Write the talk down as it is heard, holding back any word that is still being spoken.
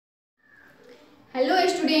Hello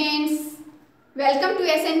students, welcome to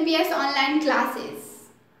SNPS online classes.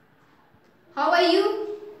 How are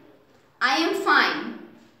you? I am fine.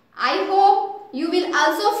 I hope you will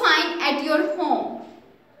also fine at your home.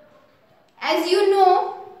 As you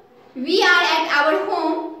know, we are at our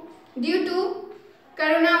home due to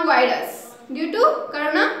coronavirus.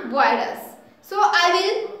 So I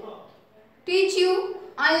will teach you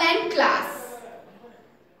online class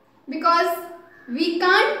because we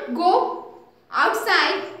can't go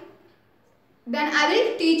outside, then I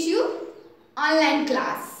will teach you online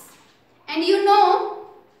class. And you know,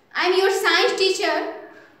 I am your science teacher,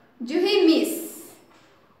 Juhi Miss.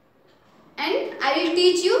 And I will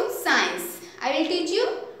teach you science.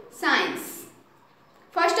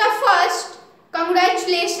 First,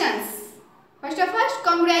 congratulations.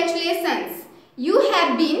 You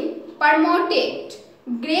have been promoted.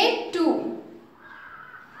 Grade 2.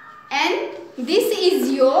 And this is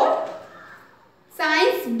your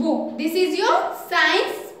science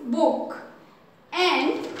book.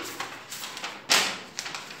 And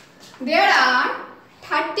there are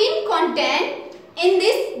 13 content in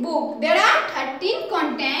this book. Then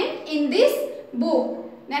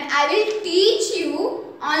I will teach you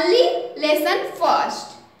only lesson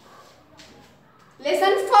first.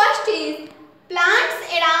 Lesson first is plants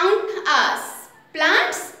around us.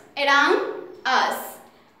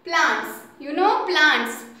 Plants, you know,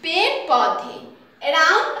 plants, पेड़ पौधे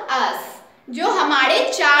around us, जो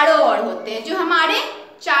हमारे चारों ओर होते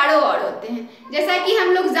हैं, जैसा कि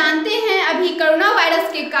हम लोग जानते हैं अभी कोरोना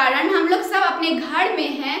वायरस के कारण हम लोग सब अपने घर में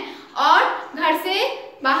हैं और घर से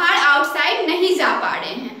बाहर आउटसाइड नहीं जा पा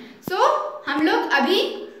रहे हैं. सो हम लोग अभी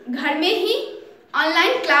घर में ही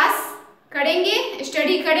ऑनलाइन क्लास करेंगे,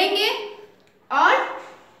 स्टडी करेंगे और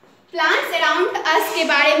प्लांट्स अराउंड अस के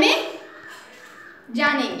बारे में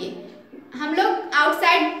जानेंगे. हम लोग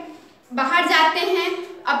आउटसाइड बाहर जाते हैं,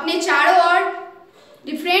 अपने चारों ओर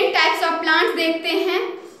डिफरेंट टाइप्स ऑफ प्लांट्स देखते हैं.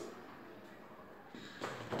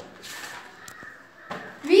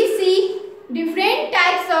 We see different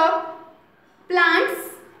types of plants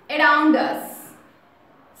around us.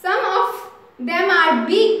 Some of them are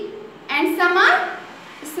big and some are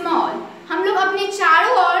small. हम लोग अपने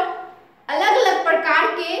चारों ओर अलग-अलग प्रकार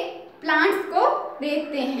के प्लांट्स को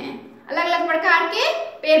देखते हैं, अलग-अलग प्रकार के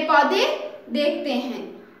पेड़ पौधे देखते हैं.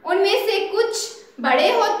 उनमें से कुछ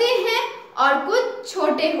बड़े होते हैं और कुछ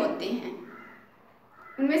छोटे होते हैं.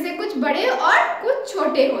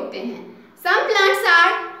 Some plants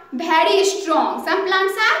are very strong.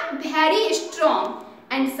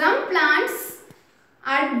 And some plants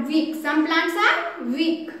are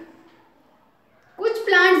weak. कुछ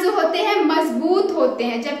प्लांट्स जो होते हैं मजबूत होते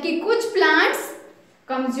हैं, जबकि कुछ प्लांट्स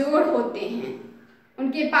कमजोर होते हैं.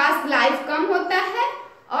 उनके पास लाइफ कम होता है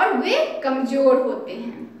और वे कमजोर होते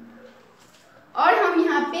हैं. और हम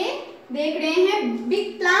यहाँ पे देख रहे हैं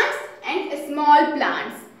big plants and small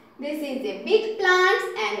plants. This is a big plants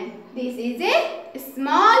and this is a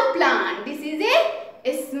small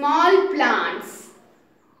plant.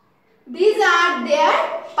 These are their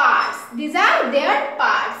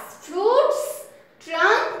parts. Fruits,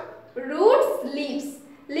 trunk, roots, leaves.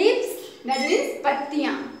 Leaves that means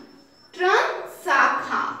पत्तियां. Trunk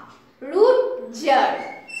शाखा, root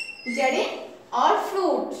जड़ें और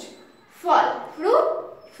fruit फल.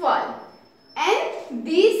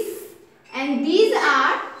 And these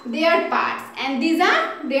are their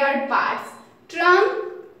parts. Trunk,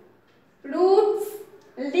 roots,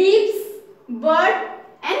 leaves, bud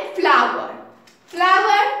and flower.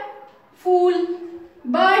 Fool,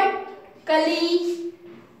 bud कली,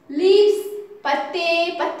 leaves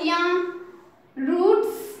पत्तियां,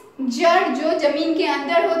 roots जड़ जो जमीन के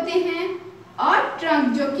अंदर होते हैं और ट्रंक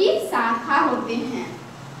जो कि शाखा होते हैं.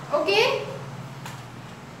 Okay.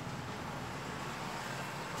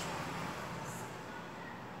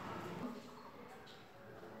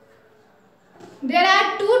 There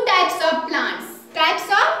are two types of plants.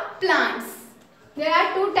 There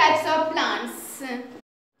are two types of plants.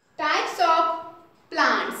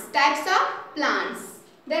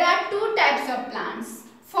 There are two types of plants.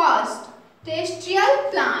 First, terrestrial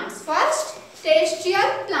plants.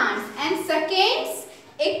 And second,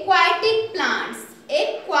 aquatic plants.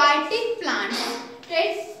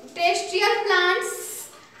 Terrestrial plants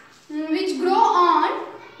which grow on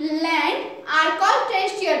land are called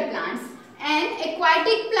terrestrial plants, and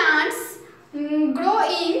aquatic plants grow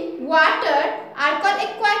in water are called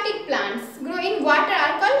aquatic plants.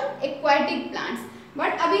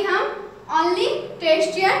 But अभी हम only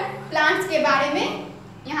terrestrial plants के बारे में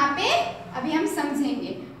यहाँ पे अभी हम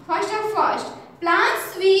समझेंगे. First, plants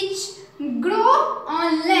which grow on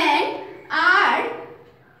land are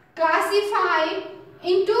classified classified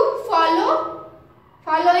into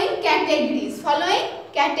following categories.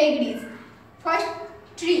 First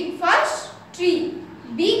tree.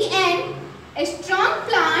 Big and strong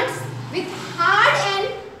plants with hard and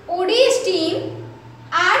woody stem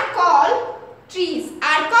are called trees.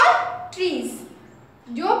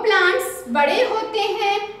 जो प्लांट्स बड़े होते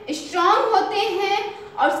हैं, स्ट्रॉन्ग होते हैं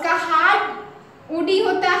और उसका हार्ड वुडी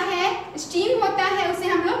होता है, स्टीम होता है, उसे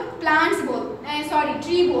हम लोग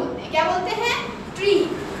ट्री बोलते हैं। क्या बोलते हैं? Tree.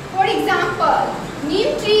 For example Neem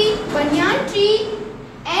tree, banyan tree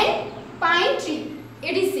and pine tree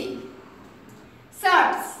etc.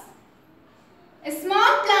 Shrubs.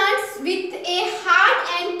 Small plants with a hard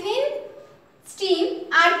and thin stem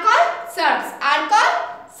are called shrubs.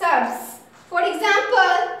 For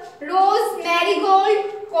example, rose, marigold,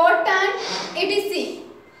 cotton etc.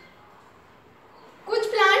 कुछ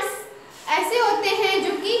प्लांट्स ऐसे होते हैं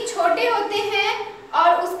जो कि छोटे होते हैं और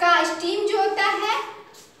उसका स्टीम जो होता है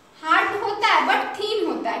हार्ड होता है बट थीन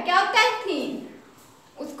होता है। क्या होता है? थीन।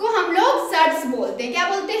 उसको हम लोग सर्ब्स बोलते हैं। क्या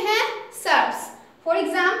बोलते हैं? Shrubs. For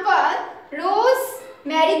example rose,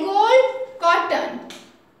 marigold, cotton.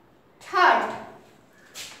 Third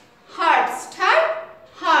herbs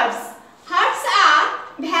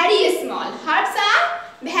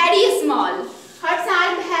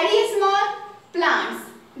are very small plants.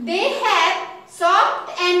 They have soft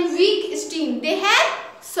and weak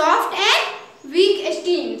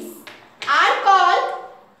stems. Are called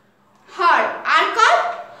herb.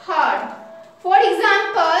 For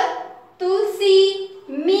example, tulsi,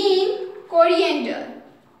 neem, coriander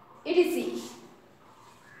etc.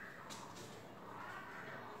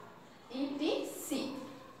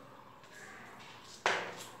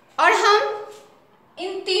 और हम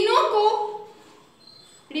इन तीनों को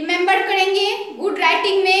रिमेम्बर करेंगे, गुड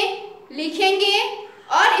राइटिंग में लिखेंगे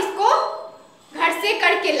और इसको घर से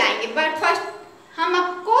करके लाएंगे। बट फर्स्ट हम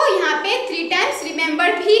आपको यहाँ पे 3 टाइम्स रिमेम्बर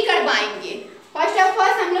भी करवाएंगे।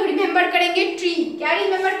 फर्स्ट हम लोग रिमेम्बर करेंगे ट्री। क्या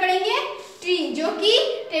रिमेम्बर करेंगे? ट्री, जो कि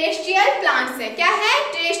टेरेस्ट्रियल प्लांट्स है। क्या है?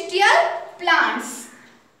 Terrestrial plants.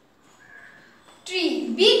 Tree,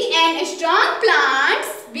 big and strong plants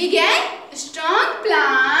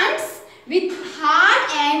with hard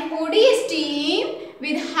and woody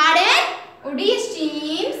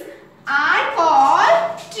stems are called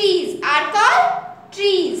trees.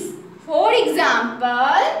 For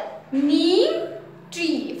example, neem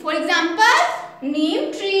tree,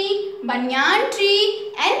 banyan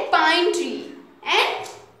tree and pine tree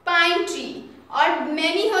और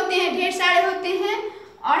many होते हैं, ढेर सारे होते हैं।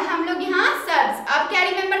 और हम लोग यहाँ सर्ब्स, अब क्या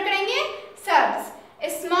रिमेम्बर करेंगे? Shrubs,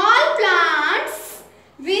 small plants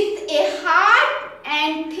with a hard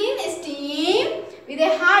and thin stem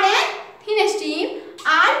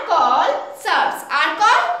are called shrubs.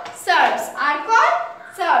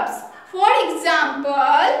 For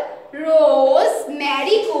example, rose,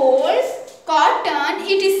 marigold, cotton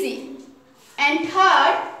etc. And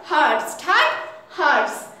third, herbs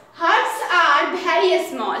are very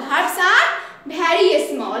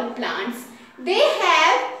small plants. They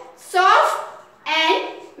have soft and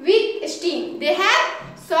weak stem.